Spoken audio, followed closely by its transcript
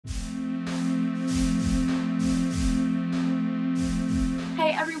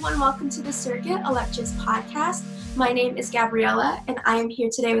Hey everyone, welcome to the Circuit Electrics podcast. My name is Gabriella and I am here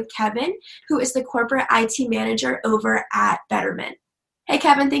today with Kevin, who is the corporate IT manager over at Betterment. Hey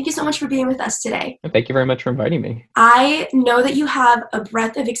Kevin, thank you so much for being with us today. Thank you very much for inviting me. I know that you have a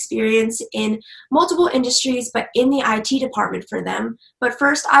breadth of experience in multiple industries, but in the IT department for them. But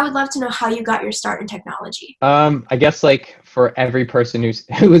first, I would love to know how you got your start in technology. I guess for every person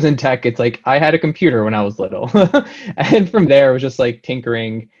who was in tech, it's like I had a computer when I was little. And from there it was just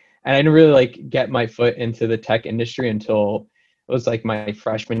tinkering. And I didn't really get my foot into the tech industry until it was my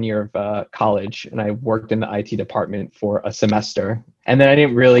freshman year of college, and I worked in the IT department for a semester. And then I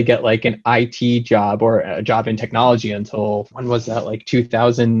didn't really get an IT job or a job in technology until, when was that?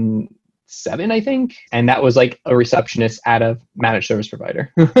 2007, I think. And that was a receptionist at a managed service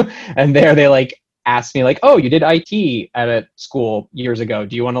provider. And there they asked me oh, you did IT at a school years ago.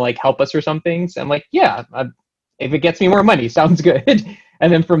 Do you want to help us or something? So I'm yeah, if it gets me more money, sounds good.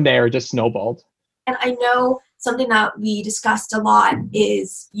 And then from there, it just snowballed. And I know something that we discussed a lot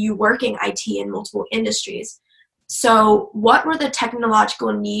is you working IT in multiple industries. So what were the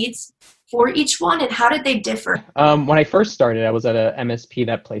technological needs for each one and how did they differ? When I first started, I was at a MSP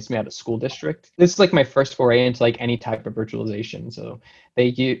that placed me at a school district. This is my first foray into any type of virtualization. So they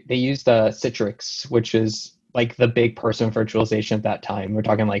used Citrix, which is the big person virtualization at that time. We're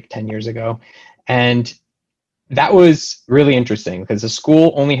talking 10 years ago. And that was really interesting because the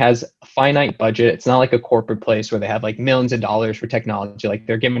school only has a finite budget. It's not like a corporate place where they have millions of dollars for technology.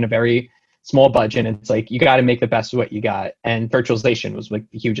 They're given a very small budget, and it's you got to make the best of what you got. And virtualization was the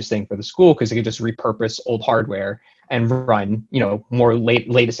hugest thing for the school because they could just repurpose old hardware and run, more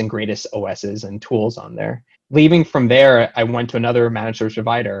latest and greatest OSs and tools on there. Leaving from there, I went to another managed service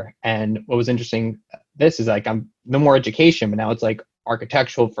provider. And what was interesting, this is I'm no more education, but now it's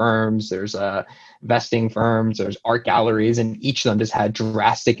architectural firms, there's vesting firms, there's art galleries, and each of them just had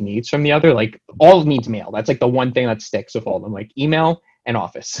drastic needs from the other. All needs mail. That's the one thing that sticks with all of them, email and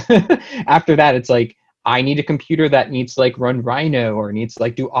Office. After that, it's I need a computer that needs to run Rhino or needs to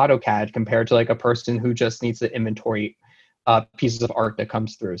do AutoCAD compared to a person who just needs to inventory pieces of art that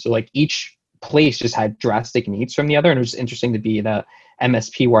comes through. So each place just had drastic needs from the other, and it was interesting to be the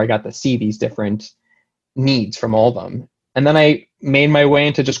MSP where I got to see these different needs from all of them. And then I made my way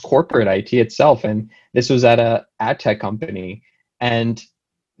into just corporate IT itself. And this was at a ad tech company. And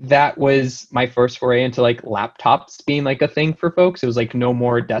that was my first foray into laptops being a thing for folks. It was no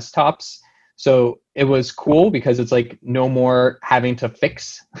more desktops. So it was cool because it's no more having to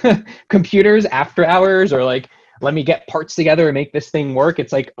fix computers after hours or let me get parts together and make this thing work.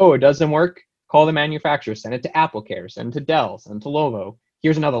 It's oh, it doesn't work. Call the manufacturer, send it to AppleCare, send it to Dell, send it to Lenovo.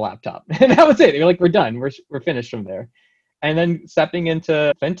 Here's another laptop. And that was it. They're we're done. We're finished from there. And then stepping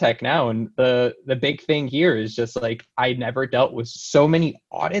into fintech now, and the big thing here is just I never dealt with so many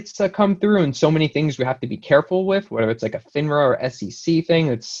audits that come through and so many things we have to be careful with, whether it's a FINRA or SEC thing.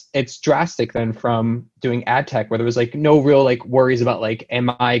 It's drastic then from doing ad tech where there was no real worries about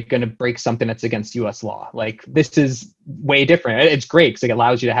am I going to break something that's against US law? This is way different. It's great because it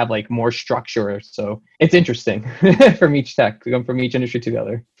allows you to have more structure. So it's interesting from each tech, from each industry to the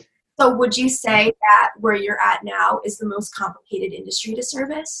other. So would you say that where you're at now is the most complicated industry to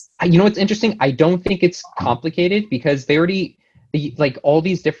service? What's interesting? I don't think it's complicated because they already, all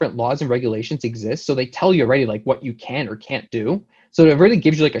these different laws and regulations exist. So they tell you already what you can or can't do. So it really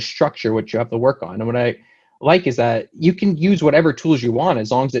gives you a structure what you have to work on. And what I like is that you can use whatever tools you want as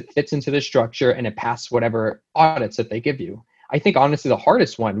long as it fits into the structure and it passes whatever audits that they give you. I think honestly the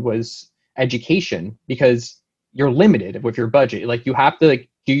hardest one was education because you're limited with your budget. You have to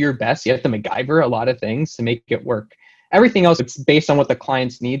do your best. You have to MacGyver a lot of things to make it work. Everything else, it's based on what the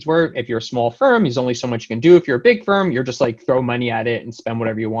client's needs were. If you're a small firm, there's only so much you can do. If you're a big firm, you're just throw money at it and spend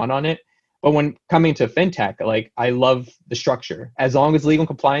whatever you want on it. But when coming to fintech, I love the structure. As long as legal and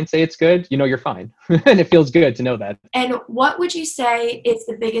compliance say it's good, you're fine. And it feels good to know that. And what would you say is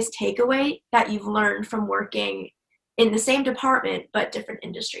the biggest takeaway that you've learned from working in the same department, but different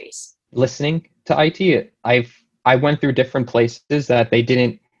industries? Listening to IT. I went through different places that they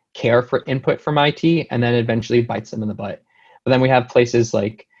didn't care for input from IT, and then eventually bites them in the butt. But then we have places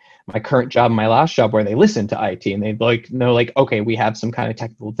like my current job and my last job where they listen to IT and they know okay, we have some kind of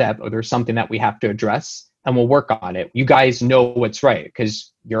technical debt or there's something that we have to address and we'll work on it. You guys know what's right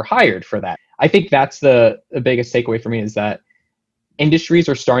because you're hired for that. I think that's the biggest takeaway for me is that industries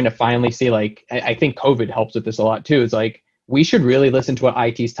are starting to finally see I think COVID helps with this a lot too. It's we should really listen to what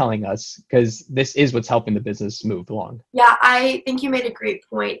IT is telling us because this is what's helping the business move along. Yeah, I think you made a great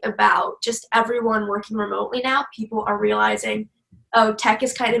point about just everyone working remotely now. People are realizing oh, tech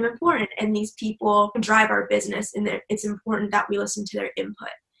is kind of important and these people drive our business and it's important that we listen to their input.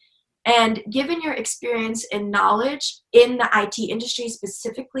 And given your experience and knowledge in the IT industry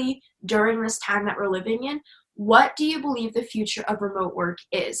specifically during this time that we're living in, what do you believe the future of remote work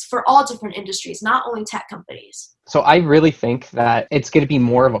is for all different industries, not only tech companies? So I really think that it's going to be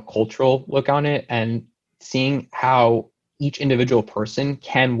more of a cultural look on it and seeing how each individual person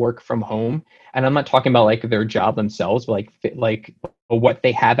can work from home. And I'm not talking about like their job themselves, but like what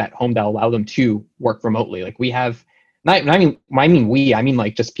they have at home that allow them to work remotely. Like we have, I mean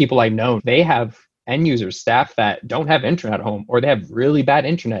like just people I know, they have end users, staff that don't have internet at home, or they have really bad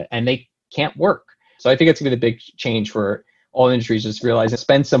internet and they can't work. So I think it's going to be the big change for all industries, just realize and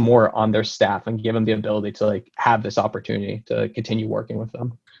spend some more on their staff and give them the ability to like have this opportunity to continue working with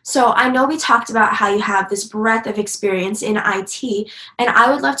them. So I know we talked about how you have this breadth of experience in IT, and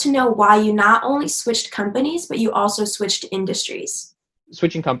I would love to know why you not only switched companies, but you also switched industries.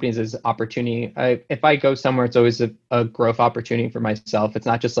 Switching companies is opportunity. If I go somewhere, it's always a growth opportunity for myself. It's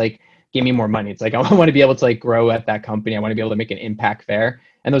not just like, give me more money. It's like, I want to be able to like grow at that company. I want to be able to make an impact there.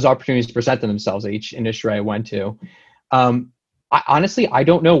 And those opportunities present themselves at each industry I went to. Honestly, I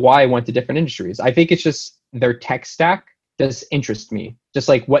don't know why I went to different industries. I think it's just their tech stack does interest me. Just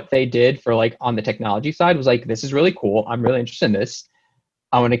like what they did for like on the technology side was like, this is really cool. I'm really interested in this.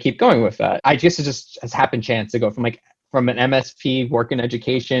 I want to keep going with that. I guess it just has happened chance to go from an MSP work in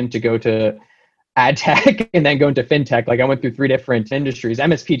education to go to ad tech and then go into fintech. Like I went through 3 different industries,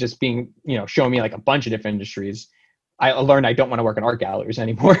 MSP just being, showing me like a bunch of different industries. I learned I don't want to work in art galleries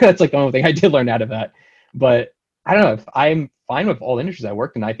anymore. That's like the only thing I did learn out of that. But I don't know if I'm fine with all industries I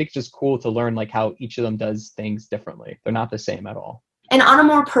worked in. I think it's just cool to learn like how each of them does things differently. They're not the same at all. And on a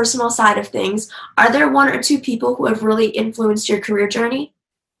more personal side of things, are there 1 or 2 people who have really influenced your career journey?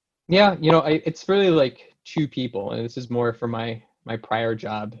 Yeah, it's really like 2 people, and this is more for my prior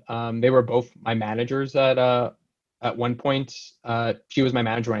job. They were both my managers at one point. She was my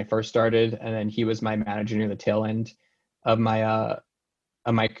manager when I first started, and then he was my manager near the tail end of my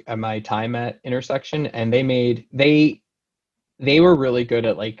time at Intersection. And they were really good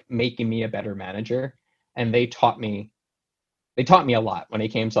at like making me a better manager, and they taught me a lot when it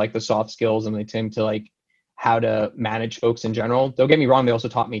came to like the soft skills and they came to like how to manage folks in general. Don't get me wrong, they also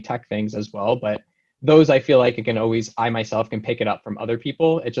taught me tech things as well, but those I feel like I myself can pick it up from other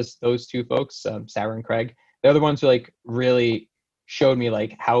people. It's just those 2 folks, Sarah and Craig, they're the ones who like really showed me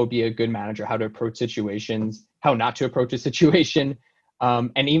like how to be a good manager, how to approach situations, how not to approach a situation.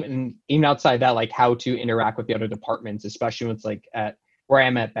 And even outside that, like how to interact with the other departments, especially when it's like at where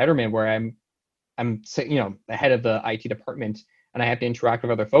I'm at Betterment, where I'm the head of the IT department, and I have to interact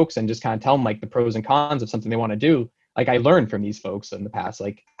with other folks and just kind of tell them like the pros and cons of something they want to do. Like I learned from these folks in the past,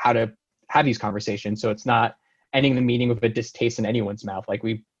 like how to have these conversations. So it's not ending the meeting with a distaste in anyone's mouth. Like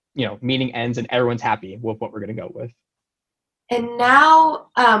meeting ends and everyone's happy with what we're going to go with. And now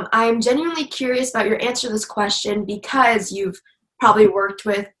I'm genuinely curious about your answer to this question because you've probably worked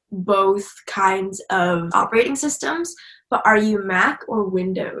with both kinds of operating systems, but are you Mac or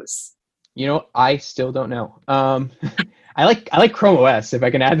Windows? I still don't know. I like Chrome OS, if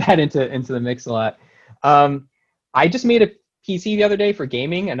I can add that into the mix a lot. I just made a PC the other day for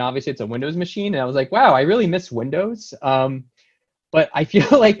gaming, and obviously it's a Windows machine, and I was like, wow, I really miss Windows. But I feel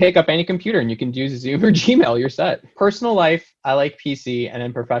like pick up any computer and you can use Zoom or Gmail, you're set. Personal life, I like PC, and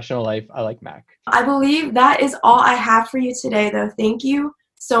in professional life, I like Mac. I believe that is all I have for you today, though. Thank you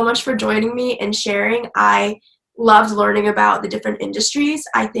so much for joining me and sharing. I loved learning about the different industries.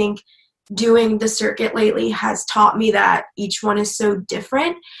 I think doing the circuit lately has taught me that each one is so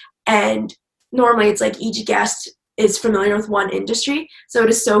different, and normally it's like each guest is familiar with one industry, so it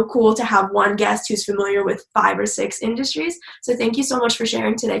is so cool to have one guest who's familiar with 5 or 6 industries. So thank you so much for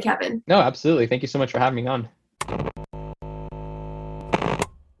sharing today, Kevin. No, absolutely. Thank you so much for having me on.